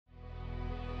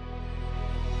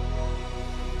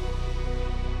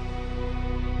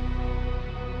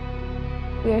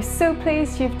We are so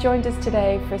pleased you've joined us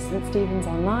today for St. Stephen's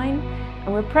Online,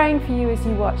 and we're praying for you as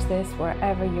you watch this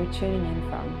wherever you're tuning in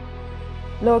from.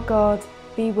 Lord God,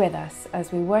 be with us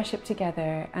as we worship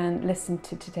together and listen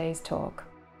to today's talk.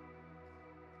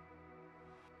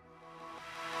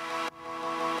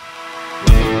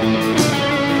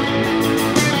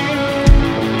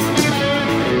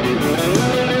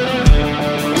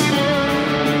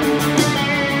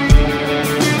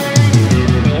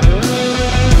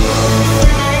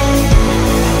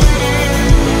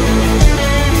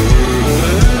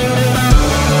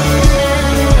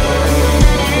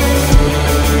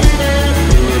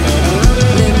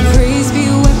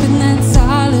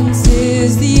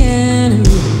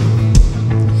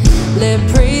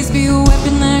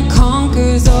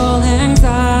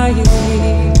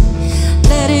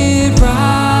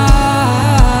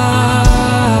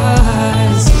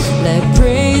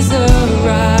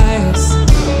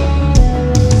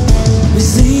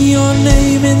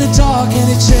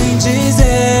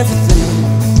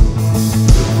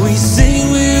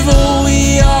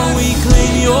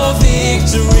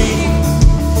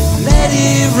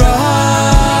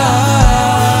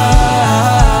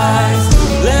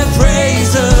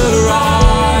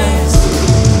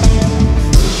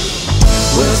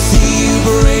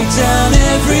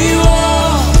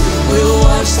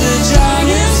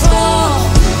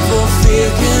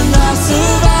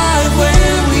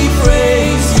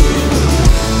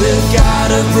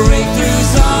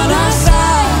 Breakthroughs on our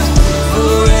side,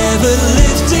 forever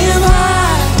lift him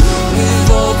high,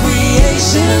 with all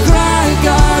creation cry,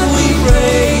 God we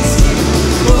praise you,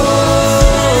 oh,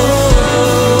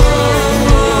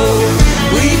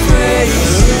 we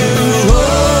praise you, oh.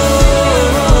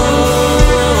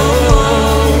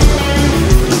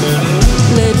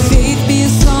 Let faith be a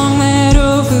song that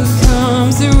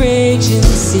overcomes the raging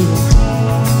sea.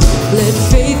 Let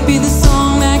faith be the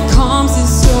song that calms the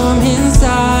storm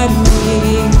inside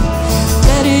me.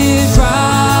 Let it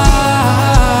rise.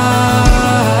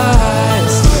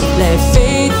 Let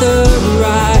faith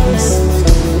arise.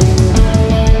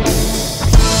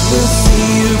 We'll see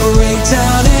you break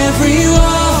down every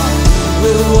wall.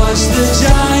 We'll watch the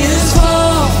giants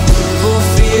fall. For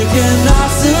fear cannot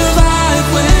survive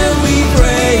when we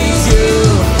praise you.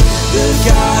 The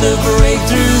God of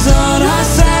breakthroughs on our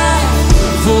side,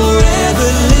 forever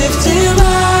lift him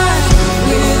high,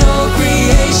 with all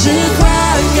creation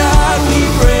cry, God we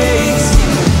praise you,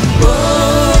 oh,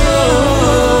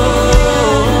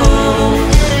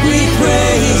 we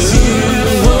praise you,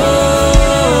 oh.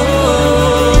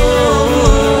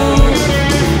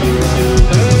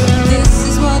 This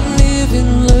is what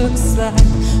living looks like.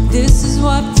 This is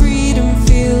what freedom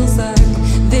feels like.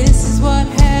 This is what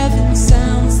heaven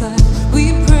sounds like.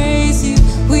 We praise you,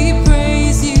 we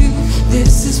praise you.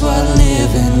 This is what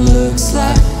living looks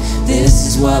like. This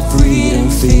is what freedom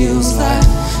feels like.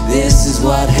 This is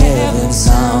what heaven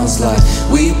sounds like.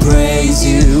 We praise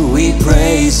you, we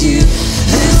praise you.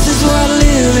 This is what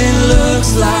living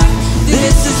looks like.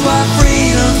 This is what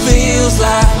freedom feels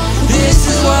like. This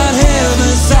is what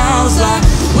heaven sounds like.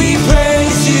 We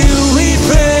praise you, we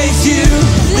praise you.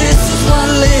 This is what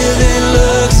living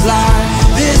looks like.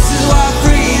 This is what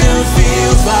freedom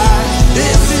feels like.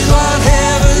 This is what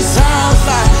heaven sounds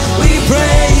like. We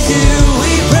praise you,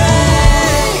 we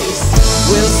praise.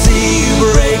 We'll see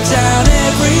you break down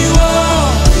every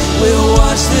wall. We'll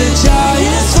watch the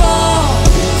giants fall.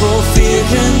 For fear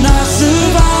cannot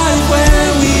survive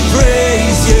when we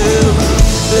praise you.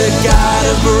 The God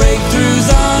of breakthroughs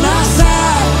on our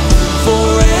side,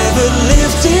 forever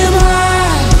lift him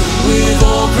high, with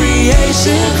all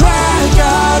creation cry,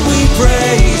 God we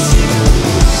praise you.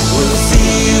 We'll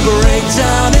see you break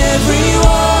down every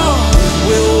wall.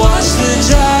 We'll watch the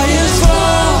giants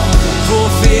fall. For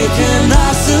fear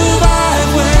cannot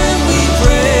survive when we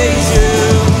praise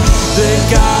you. The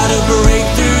God of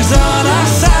breakthroughs on our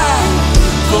side,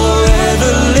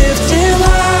 forever lift him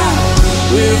high,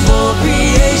 with all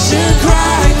creation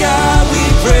cry, God we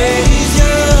praise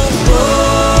you,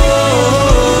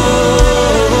 oh,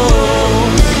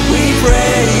 we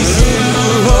praise you,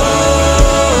 oh,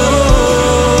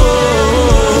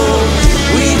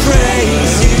 we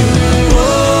praise you,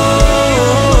 oh,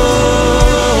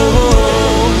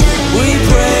 we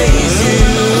praise you,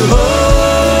 oh,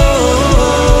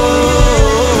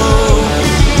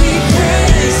 we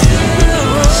praise you,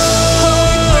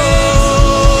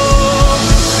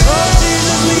 oh,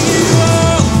 Jesus, we give you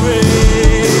all praise.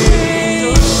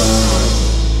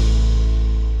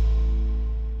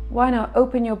 Why not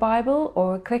open your Bible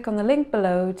or click on the link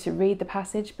below to read the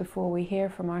passage before we hear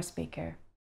from our speaker.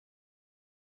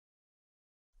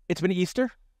 It's been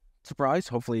Easter, Surprise.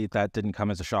 Hopefully that didn't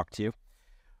come as a shock to you.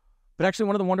 But actually,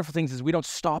 one of the wonderful things is we don't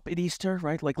stop at Easter,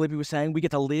 right? Like Libby was saying, we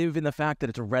get to live in the fact that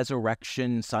it's a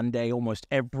resurrection Sunday almost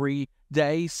every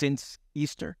day since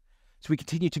Easter. So we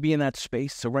continue to be in that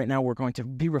space. So right now we're going to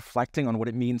be reflecting on what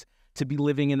it means to be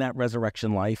living in that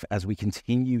resurrection life as we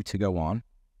continue to go on.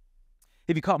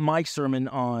 If you caught my sermon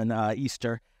on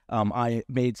Easter, I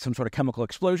made some sort of chemical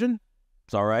explosion.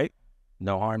 It's all right.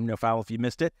 No harm, no foul if you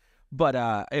missed it.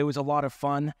 But it was a lot of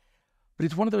fun. But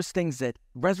it's one of those things that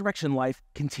resurrection life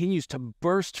continues to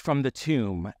burst from the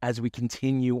tomb as we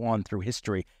continue on through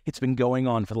history. It's been going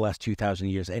on for the last 2,000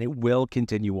 years, and it will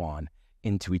continue on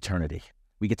into eternity.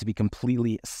 We get to be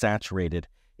completely saturated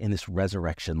in this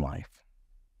resurrection life.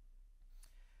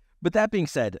 But that being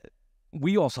said,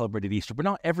 we all celebrated Easter, but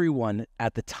not everyone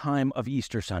at the time of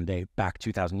Easter Sunday back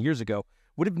 2,000 years ago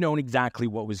would have known exactly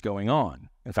what was going on.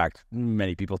 In fact,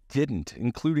 many people didn't,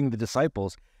 including the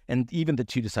disciples, and even the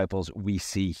two disciples we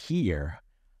see here,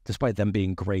 despite them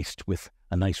being graced with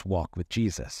a nice walk with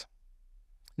Jesus.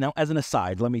 Now, as an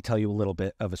aside, let me tell you a little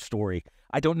bit of a story.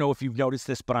 I don't know if you've noticed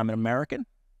this, but I'm an American.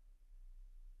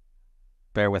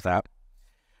 Bear with that.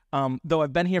 Though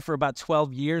I've been here for about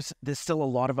 12 years, there's still a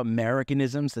lot of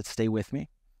Americanisms that stay with me.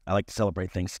 I like to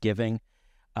celebrate Thanksgiving.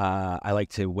 I like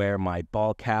to wear my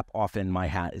ball cap. Often my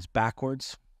hat is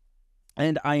backwards.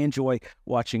 And I enjoy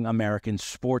watching American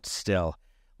sports still,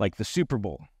 like the Super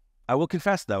Bowl. I will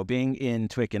confess, though, being in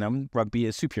Twickenham, rugby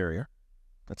is superior.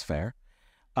 That's fair.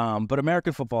 But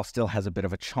American football still has a bit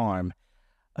of a charm.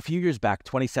 A few years back,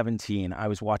 2017, I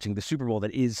was watching the Super Bowl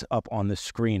that is up on the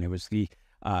screen. It was the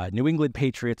New England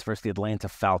Patriots versus the Atlanta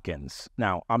Falcons.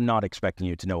 Now, I'm not expecting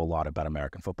you to know a lot about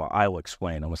American football. I will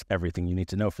explain almost everything you need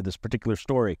to know for this particular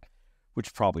story,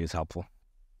 which probably is helpful.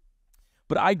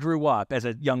 But I grew up as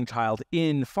a young child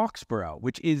in Foxborough,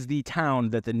 which is the town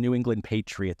that the New England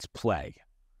Patriots play.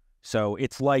 So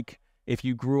it's like if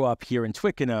you grew up here in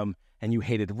Twickenham and you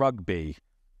hated rugby,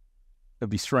 it'd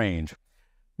be strange.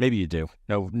 Maybe you do.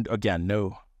 No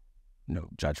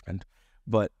judgment.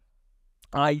 But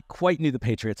I quite knew the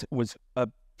Patriots, was a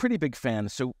pretty big fan.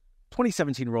 So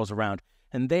 2017 rolls around,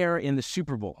 and they're in the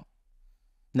Super Bowl.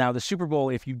 Now, the Super Bowl,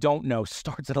 if you don't know,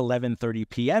 starts at 11:30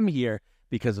 p.m. here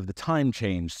because of the time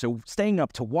change. So staying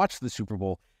up to watch the Super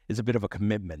Bowl is a bit of a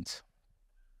commitment.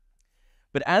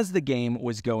 But as the game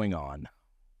was going on,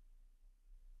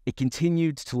 it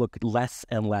continued to look less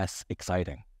and less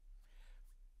exciting.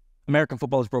 American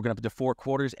football is broken up into 4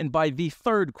 quarters, and by the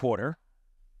third quarter,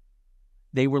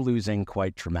 they were losing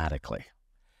quite dramatically.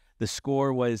 The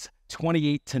score was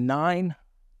 28-9,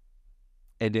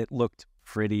 and it looked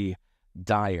pretty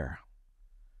dire.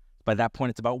 By that point,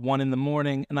 it's about 1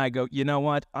 a.m, and I go, you know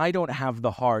what? I don't have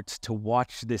the heart to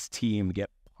watch this team get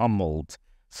pummeled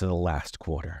to the last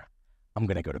quarter. I'm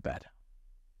going to go to bed.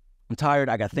 I'm tired.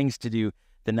 I got things to do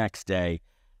the next day.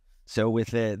 So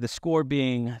with the score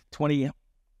being 28-9,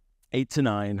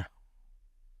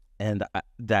 and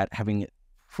that having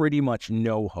pretty much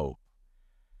no hope,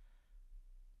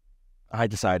 I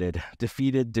decided,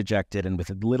 defeated, dejected, and with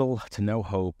little to no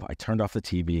hope, I turned off the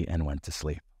TV and went to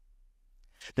sleep.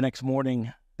 The next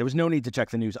morning, there was no need to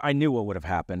check the news. I knew what would have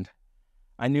happened.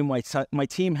 I knew my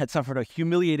team had suffered a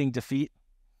humiliating defeat.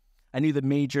 I knew the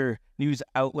major news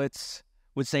outlets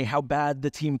would say how bad the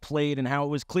team played and how it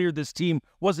was clear this team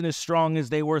wasn't as strong as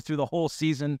they were through the whole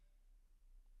season.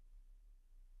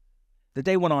 The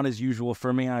day went on as usual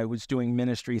for me. I was doing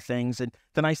ministry things, and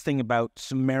the nice thing about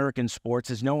some American sports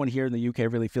is no one here in the UK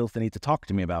really feels the need to talk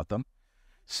to me about them.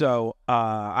 So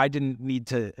I didn't need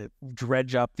to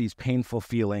dredge up these painful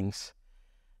feelings.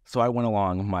 So I went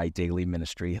along my daily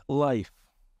ministry life.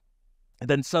 And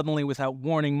then suddenly, without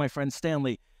warning, my friend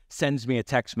Stanley sends me a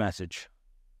text message.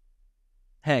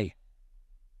 Hey,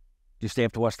 did you stay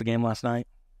up to watch the game last night?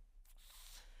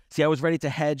 See, I was ready to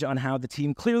hedge on how the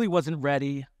team clearly wasn't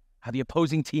ready, how the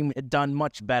opposing team had done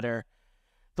much better.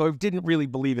 Though I didn't really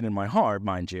believe it in my heart,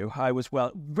 mind you. I was,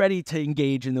 ready to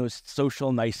engage in those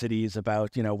social niceties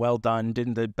about, well done,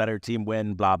 didn't the better team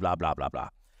win, blah, blah, blah, blah, blah.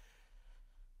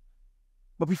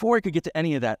 But before I could get to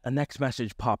any of that, a next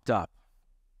message popped up.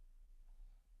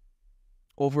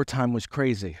 Overtime was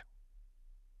crazy.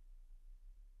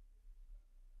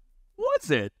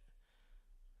 Was it?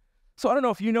 So I don't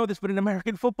know if you know this, but in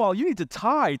American football, you need to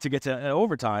tie to get to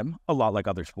overtime, a lot like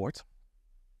other sports.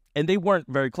 And they weren't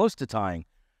very close to tying.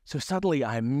 So suddenly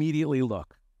I immediately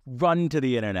run to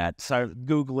the internet, start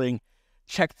Googling,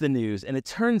 check the news, and it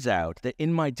turns out that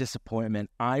in my disappointment,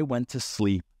 I went to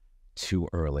sleep too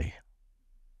early.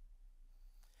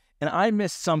 And I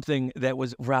missed something that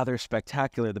was rather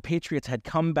spectacular. The Patriots had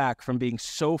come back from being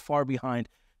so far behind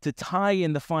to tie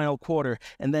in the final quarter.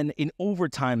 And then in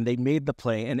overtime, they made the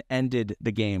play and ended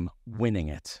the game winning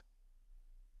it.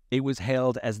 It was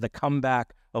hailed as the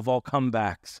comeback of all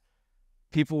comebacks.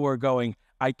 People were going,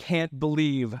 I can't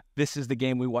believe this is the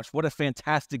game we watched. What a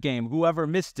fantastic game. Whoever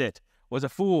missed it was a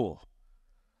fool.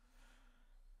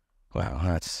 Wow,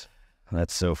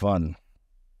 that's so fun.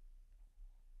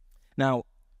 Now,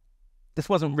 this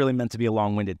wasn't really meant to be a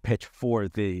long-winded pitch for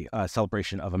the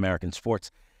celebration of American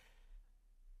sports.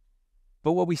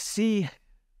 But what we see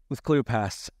with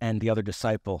Cleopas and the other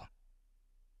disciple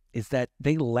is that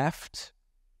they left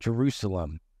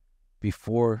Jerusalem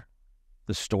before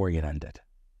the story had ended.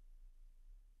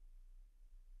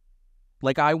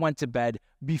 Like I went to bed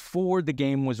before the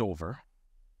game was over.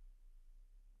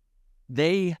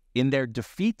 They, in their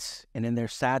defeat and in their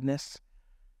sadness,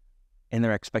 in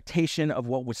their expectation of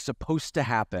what was supposed to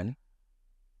happen,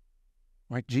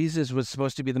 right? Jesus was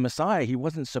supposed to be the Messiah. He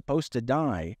wasn't supposed to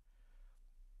die.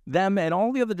 Them and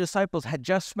all the other disciples had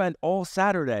just spent all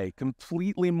Saturday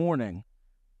completely mourning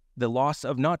the loss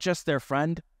of not just their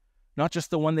friend, not just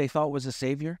the one they thought was a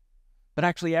savior, but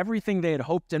actually everything they had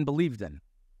hoped and believed in.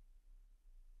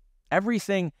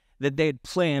 Everything that they had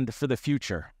planned for the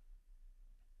future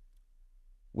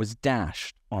was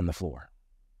dashed on the floor.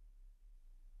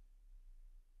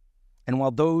 And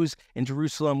while those in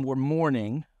Jerusalem were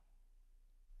mourning,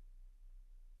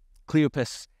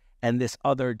 Cleopas and this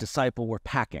other disciple were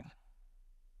packing.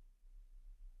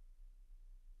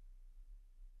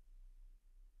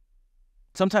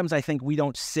 Sometimes I think we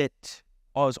don't sit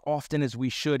as often as we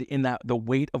should in that the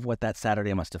weight of what that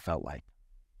Saturday must have felt like.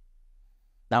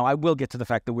 Now, I will get to the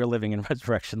fact that we're living in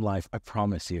resurrection life, I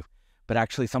promise you. But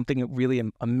actually, something really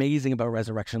amazing about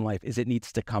resurrection life is it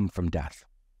needs to come from death.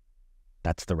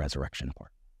 That's the resurrection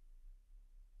part.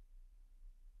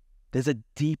 There's a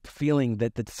deep feeling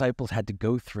that the disciples had to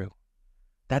go through.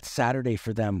 That Saturday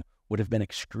for them would have been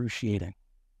excruciating.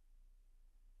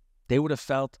 They would have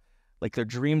felt like their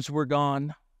dreams were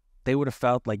gone. They would have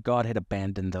felt like God had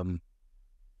abandoned them.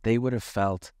 They would have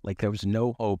felt like there was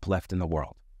no hope left in the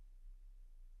world.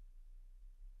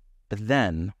 But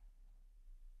then,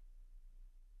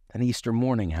 an Easter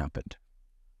morning happened.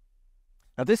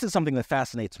 Now, this is something that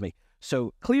fascinates me.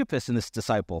 So, Cleopas and this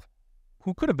disciple,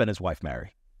 who could have been his wife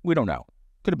Mary, we don't know,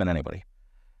 could have been anybody.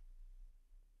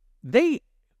 They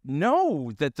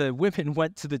know that the women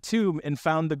went to the tomb and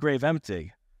found the grave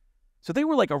empty. So they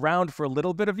were like around for a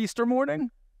little bit of Easter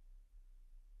morning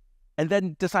and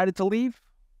then decided to leave.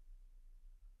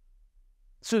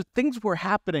 So things were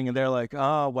happening and they're like,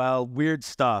 oh, well, weird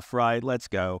stuff, right? Let's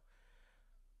go.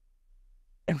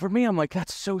 And for me, I'm like,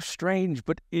 that's so strange,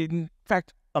 but in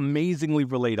fact, amazingly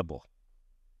relatable.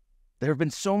 There have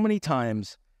been so many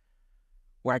times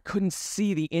where I couldn't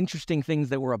see the interesting things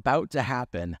that were about to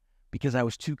happen because I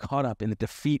was too caught up in the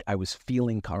defeat I was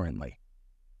feeling currently.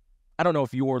 I don't know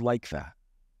if you're like that.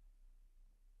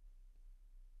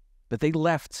 But they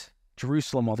left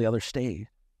Jerusalem while the others stayed.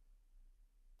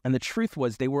 And the truth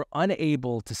was they were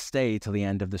unable to stay till the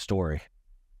end of the story.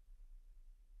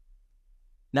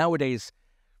 Nowadays,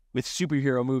 with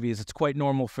superhero movies, it's quite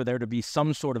normal for there to be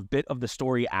some sort of bit of the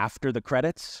story after the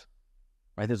credits,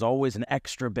 right? There's always an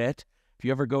extra bit. If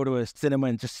you ever go to a cinema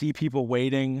and just see people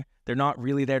waiting, they're not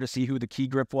really there to see who the key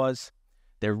grip was.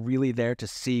 They're really there to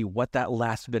see what that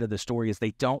last bit of the story is.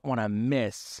 They don't want to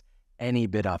miss any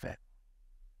bit of it.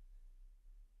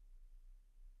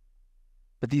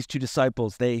 But these two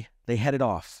disciples, they headed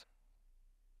off.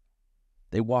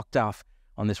 They walked off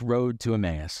on this road to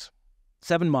Emmaus.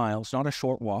 7 miles, not a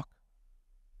short walk.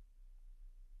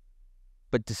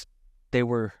 But they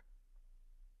were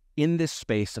in this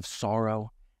space of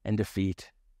sorrow and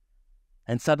defeat.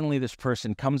 And suddenly this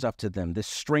person comes up to them, this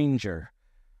stranger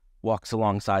walks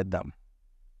alongside them.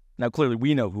 Now, clearly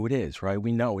we know who it is, right?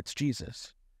 We know it's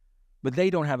Jesus. But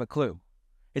they don't have a clue.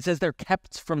 It says they're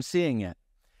kept from seeing it.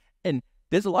 And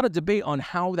there's a lot of debate on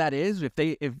how that is,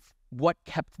 if what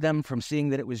kept them from seeing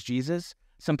that it was Jesus.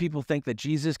 Some people think that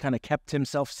Jesus kind of kept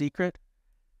himself secret.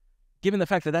 Given the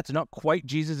fact that that's not quite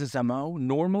Jesus' MO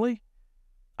normally,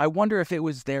 I wonder if it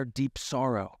was their deep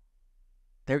sorrow,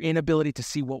 their inability to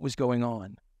see what was going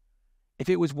on. If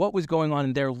it was what was going on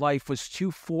in their life was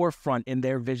too forefront in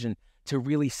their vision to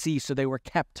really see, so they were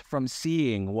kept from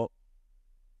seeing what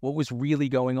was really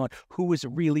going on, who was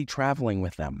really traveling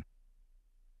with them.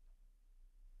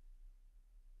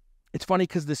 It's funny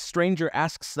because the stranger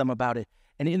asks them about it,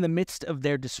 and in the midst of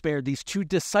their despair, these two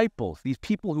disciples, these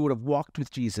people who would have walked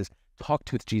with Jesus,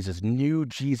 talked with Jesus, knew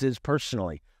Jesus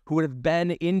personally, who would have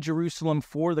been in Jerusalem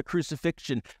for the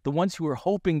crucifixion, the ones who were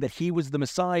hoping that he was the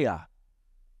Messiah,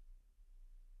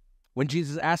 When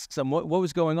Jesus asks them what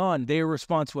was going on, their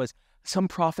response was, some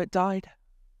prophet died.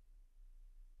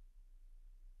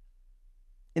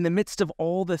 In the midst of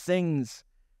all the things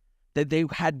that they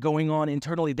had going on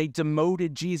internally, they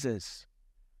demoted Jesus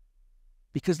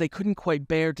because they couldn't quite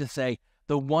bear to say,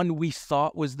 the one we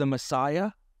thought was the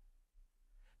Messiah,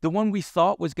 the one we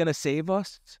thought was going to save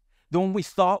us, the one we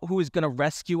thought who was going to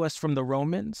rescue us from the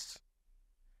Romans,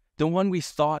 the one we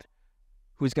thought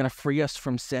who was going to free us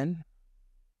from sin.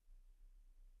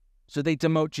 So they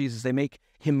demote Jesus. They make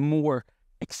him more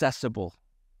accessible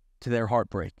to their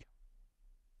heartbreak.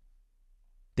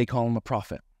 They call him a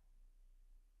prophet.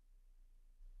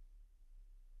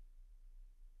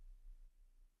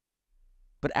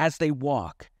 But as they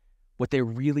walk, what they're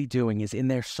really doing is in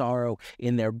their sorrow,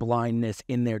 in their blindness,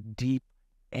 in their deep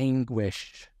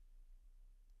anguish,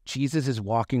 Jesus is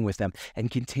walking with them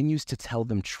and continues to tell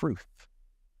them truth.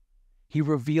 He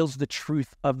reveals the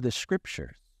truth of the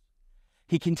scriptures.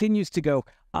 He continues to go,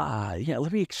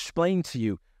 let me explain to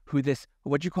you who this,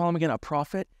 what'd you call him again, a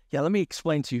prophet? Yeah, let me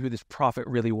explain to you who this prophet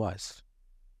really was.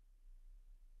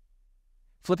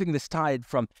 Flipping this tide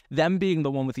from them being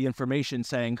the one with the information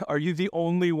saying, are you the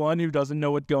only one who doesn't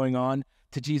know what's going on?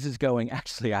 To Jesus going,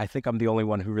 actually, I think I'm the only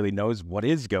one who really knows what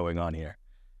is going on here.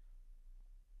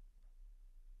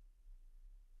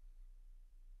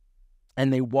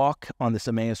 And they walk on this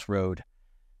Emmaus road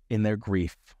in their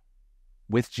grief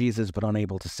with Jesus, but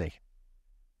unable to see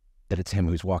that it's him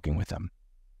who's walking with them.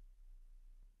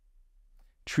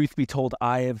 Truth be told,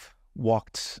 I have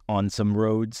walked on some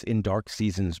roads in dark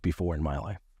seasons before in my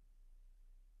life.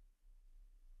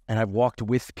 And I've walked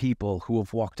with people who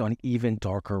have walked on even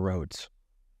darker roads.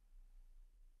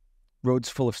 Roads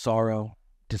full of sorrow,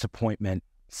 disappointment,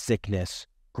 sickness,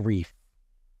 grief,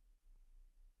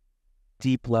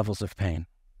 deep levels of pain.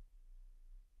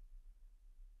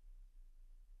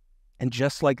 And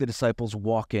just like the disciples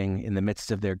walking in the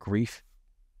midst of their grief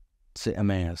to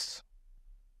Emmaus,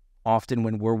 often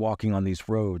when we're walking on these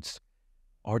roads,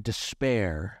 our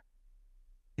despair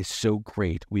is so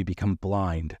great we become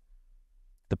blind to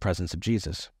the presence of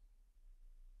Jesus.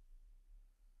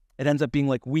 It ends up being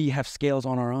like we have scales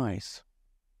on our eyes.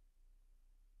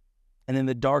 And in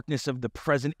the darkness of the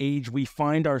present age we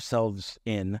find ourselves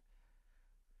in,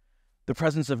 the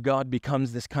presence of God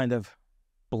becomes this kind of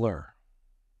blur.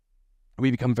 We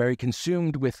become very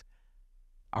consumed with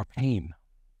our pain.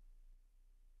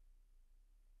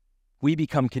 We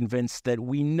become convinced that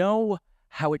we know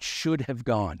how it should have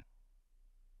gone.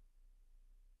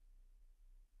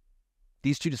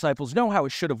 These two disciples know how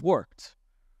it should have worked,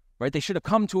 right? They should have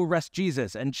come to arrest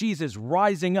Jesus, and Jesus,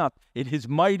 rising up in his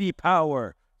mighty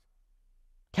power,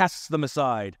 casts them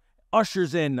aside,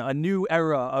 ushers in a new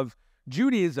era of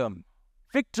Judaism,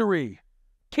 victory,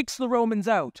 kicks the Romans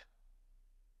out.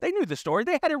 They knew the story.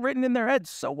 They had it written in their heads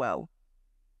so well.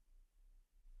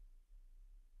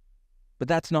 But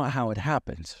that's not how it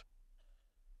happens.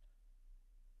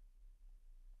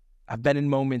 I've been in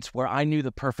moments where I knew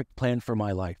the perfect plan for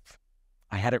my life.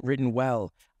 I had it written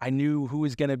well. I knew who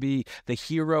was going to be the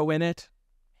hero in it.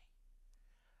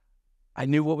 I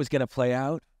knew what was going to play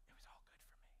out. It was all good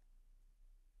for me.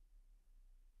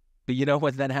 But you know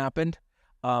what then happened?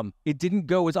 It didn't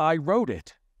go as I wrote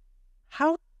it.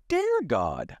 How dare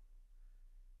God?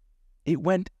 It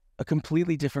went a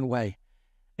completely different way.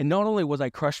 And not only was I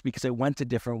crushed because it went a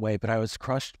different way, but I was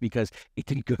crushed because it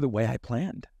didn't go the way I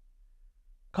planned.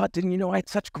 God, didn't you know I had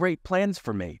such great plans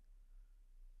for me?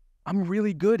 I'm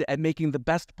really good at making the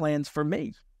best plans for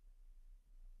me.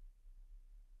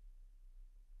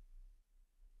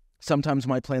 Sometimes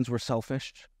my plans were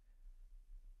selfish.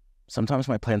 Sometimes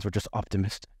my plans were just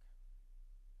optimistic.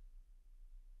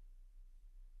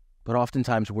 But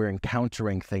oftentimes we're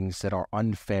encountering things that are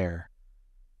unfair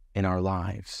in our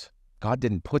lives. God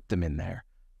didn't put them in there.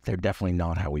 They're definitely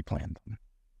not how we planned them.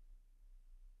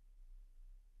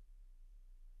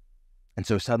 And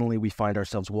so suddenly we find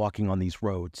ourselves walking on these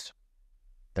roads.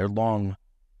 They're long,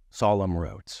 solemn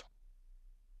roads.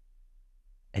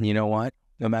 And you know what?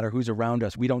 No matter who's around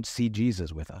us, we don't see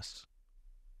Jesus with us.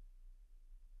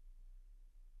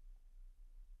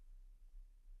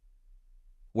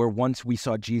 Where once we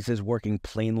saw Jesus working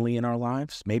plainly in our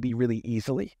lives, maybe really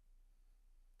easily,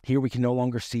 here we can no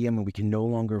longer see him and we can no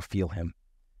longer feel him.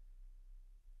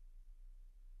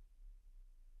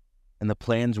 And the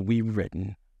plans we've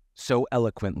written so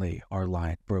eloquently are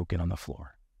lying broken on the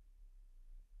floor.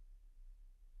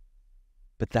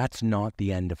 But that's not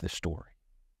the end of the story.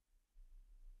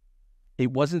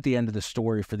 It wasn't the end of the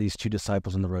story for these two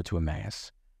disciples on the road to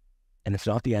Emmaus, and it's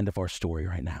not the end of our story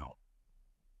right now.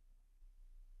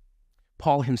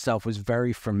 Paul himself was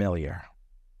very familiar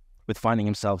with finding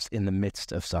himself in the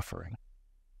midst of suffering.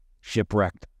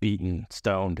 Shipwrecked, beaten,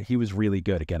 stoned. He was really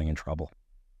good at getting in trouble.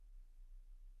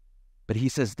 But he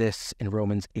says this in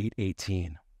Romans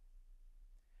 8:18.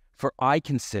 For I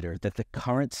consider that the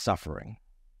current suffering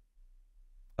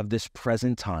of this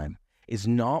present time is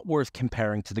not worth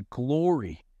comparing to the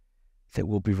glory that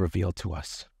will be revealed to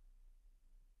us.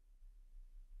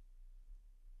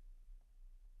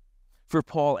 For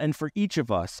Paul and for each of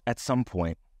us at some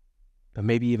point, but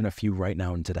maybe even a few right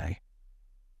now and today,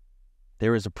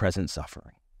 there is a present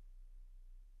suffering.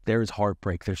 There is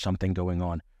heartbreak. There's something going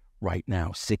on right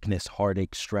now. Sickness,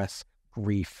 heartache, stress,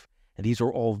 grief. And these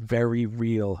are all very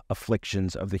real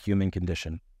afflictions of the human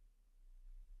condition.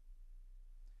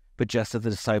 But just as the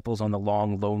disciples on the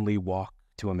long, lonely walk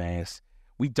to Emmaus,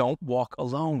 we don't walk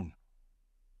alone.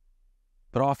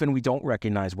 But often we don't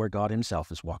recognize where God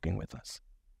himself is walking with us.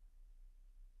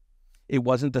 It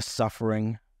wasn't the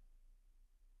suffering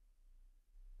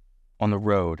on the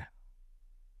road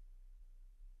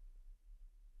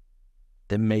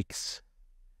that makes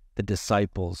the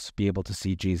disciples be able to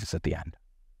see Jesus at the end.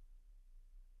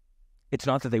 It's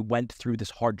not that they went through this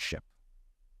hardship.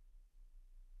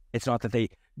 It's not that they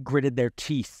gritted their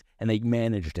teeth and they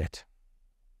managed it.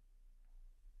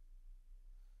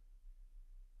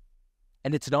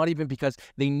 And it's not even because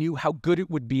they knew how good it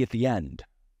would be at the end,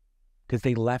 because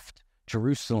they left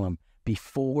Jerusalem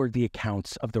before the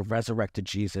accounts of the resurrected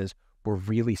Jesus were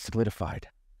really solidified.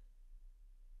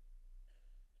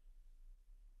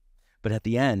 But at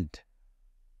the end,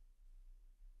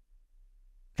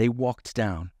 they walked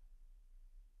down,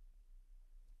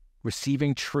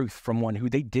 receiving truth from one who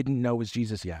they didn't know was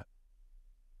Jesus yet.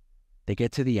 They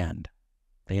get to the end.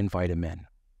 They invite him in.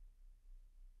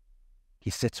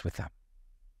 He sits with them.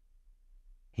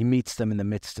 He meets them in the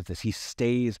midst of this. He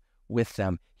stays with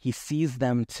them. He sees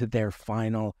them to their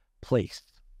final place.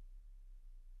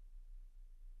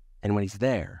 And when he's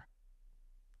there,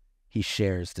 he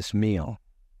shares this meal.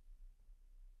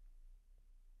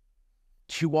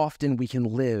 Too often we can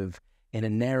live in a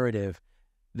narrative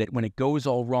that when it goes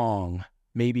all wrong,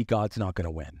 maybe God's not going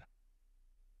to win.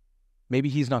 Maybe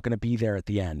he's not going to be there at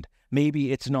the end.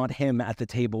 Maybe it's not him at the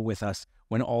table with us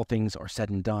when all things are said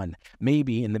and done.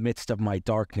 Maybe in the midst of my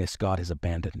darkness, God has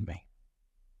abandoned me.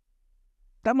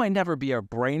 That might never be our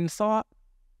brain thought.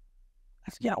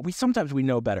 Yeah, sometimes we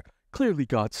know better. Clearly,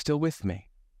 God's still with me.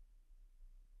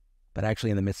 But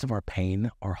actually, in the midst of our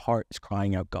pain, our heart is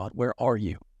crying out, God, where are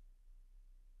you?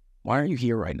 Why aren't you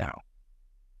here right now?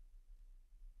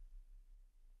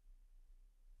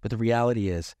 But the reality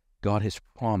is, God has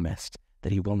promised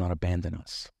that he will not abandon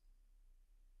us.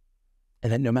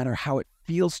 And that no matter how it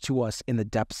feels to us in the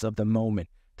depths of the moment,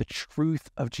 the truth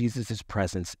of Jesus'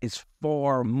 presence is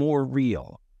far more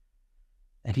real.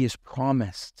 And he has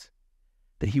promised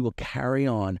that he will carry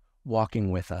on walking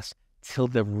with us till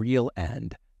the real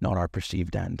end, not our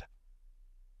perceived end.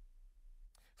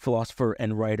 Philosopher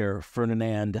and writer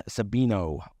Ferdinand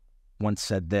Sabino once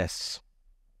said this.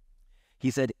 He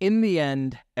said, in the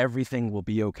end, everything will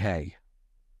be okay.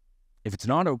 If it's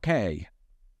not okay,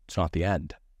 it's not the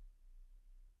end.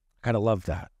 I kind of love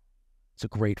that. It's a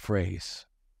great phrase.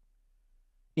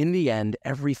 In the end,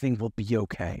 everything will be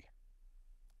okay.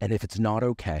 And if it's not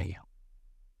okay,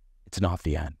 it's not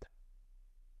the end.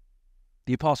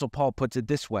 The Apostle Paul puts it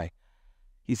this way.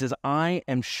 He says, I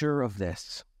am sure of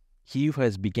this. He who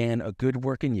has began a good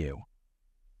work in you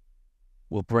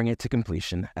will bring it to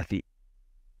completion at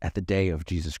the day of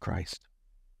Jesus Christ.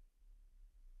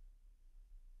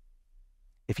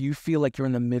 If you feel like you're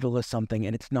in the middle of something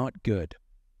and it's not good,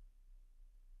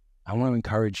 I want to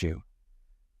encourage you.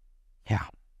 Yeah,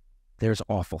 there's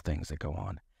awful things that go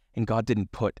on. And God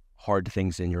didn't put hard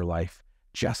things in your life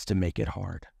just to make it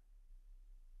hard.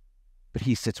 But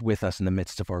he sits with us in the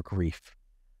midst of our grief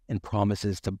and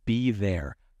promises to be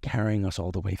there, carrying us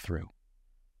all the way through.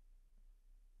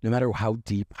 No matter how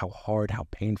deep, how hard, how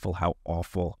painful, how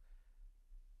awful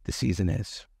the season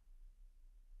is.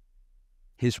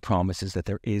 His promise is that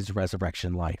there is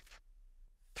resurrection life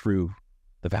through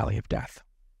the valley of death.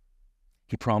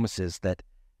 He promises that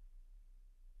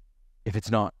if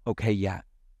it's not okay yet,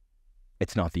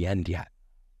 it's not the end yet.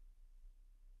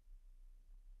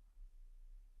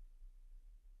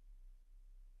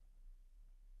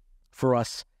 For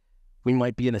us, we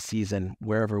might be in a season,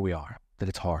 wherever we are, that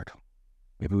it's hard.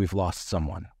 Maybe we've lost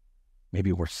someone.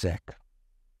 Maybe we're sick.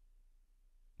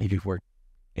 Maybe we're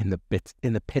in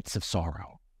the pits of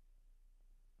sorrow.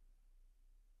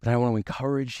 But I want to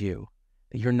encourage you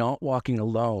that you're not walking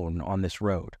alone on this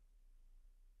road.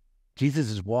 Jesus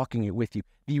is walking it with you.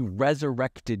 The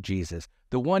resurrected Jesus,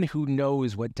 the one who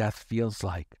knows what death feels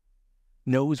like,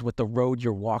 knows what the road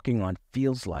you're walking on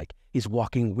feels like. He's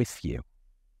walking with you.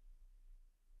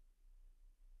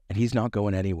 And he's not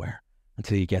going anywhere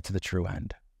until you get to the true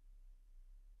end.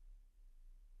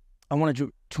 I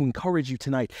wanted to encourage you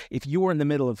tonight, if you are in the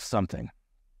middle of something,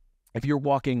 if you're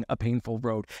walking a painful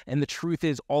road, and the truth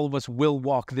is all of us will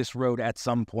walk this road at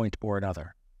some point or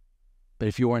another. But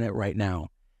if you're in it right now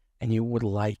and you would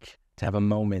like to have a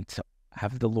moment to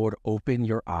have the Lord open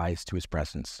your eyes to his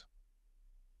presence,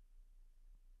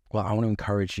 well, I want to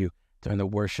encourage you during the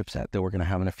worship set that we're going to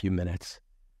have in a few minutes.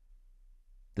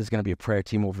 There's going to be a prayer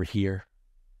team over here.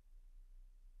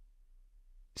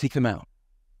 Seek them out.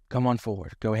 Come on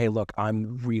forward. Go, hey, look,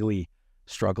 I'm really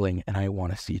struggling and I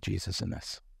want to see Jesus in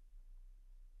this.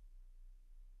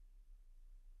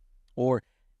 Or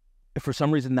if for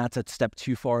some reason that's a step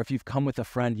too far, if you've come with a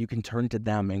friend, you can turn to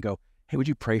them and go, hey, would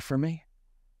you pray for me?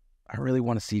 I really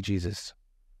want to see Jesus.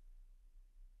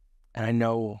 And I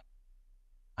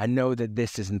know that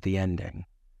this isn't the ending.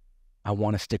 I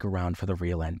want to stick around for the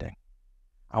real ending.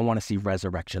 I want to see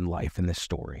resurrection life in this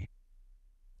story.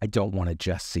 I don't want to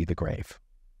just see the grave.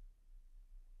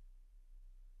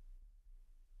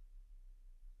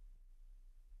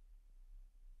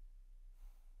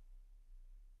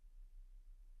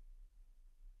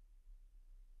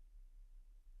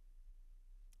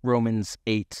 Romans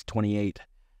 8:28.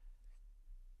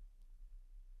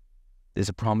 There's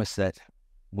a promise that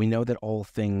we know that all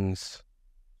things,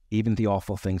 even the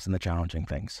awful things and the challenging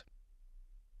things,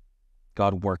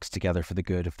 God works together for the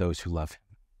good of those who love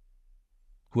him,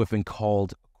 who have been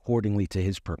called accordingly to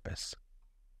his purpose.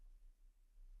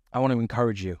 I want to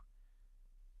encourage you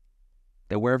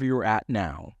that wherever you're at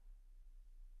now,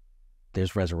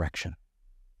 there's resurrection.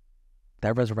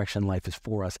 That resurrection life is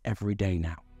for us every day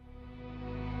now.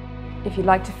 If you'd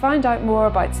like to find out more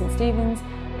about St. Stephen's,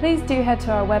 please do head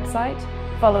to our website,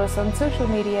 follow us on social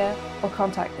media, or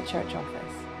contact the church office.